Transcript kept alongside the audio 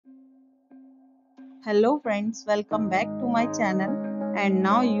Hello friends, welcome back to my channel, and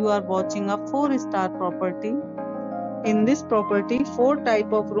now you are watching a 4-star property. In this property, 4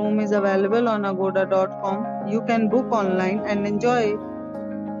 type of room is available on agoda.com. You can book online and enjoy it.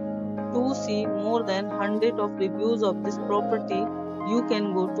 To see more than 100 of reviews of this property, you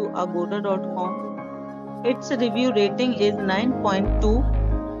can go to agoda.com. Its review rating is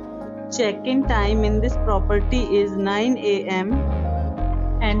 9.2. Check-in time in this property is 9 a.m.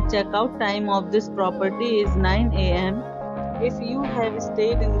 and checkout time of this property is 9 a.m. If you have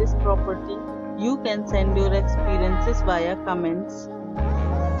stayed in this property, you can send your experiences via comments.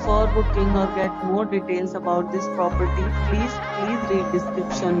 For booking or get more details about this property, please read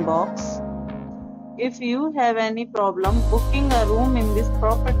description box. If you have any problem booking a room in this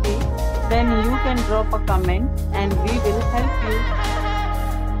property, then you can drop a comment and we will help you.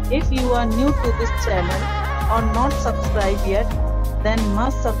 If you are new to this channel or not subscribed yet, then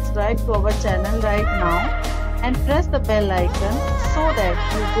must subscribe to our channel right now and press the bell icon so that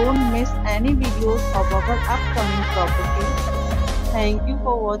you don't miss any videos of our upcoming properties. Thank you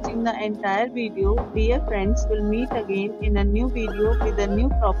for watching the entire video. Dear friends, we'll meet again in a new video with a new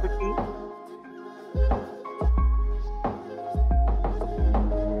property.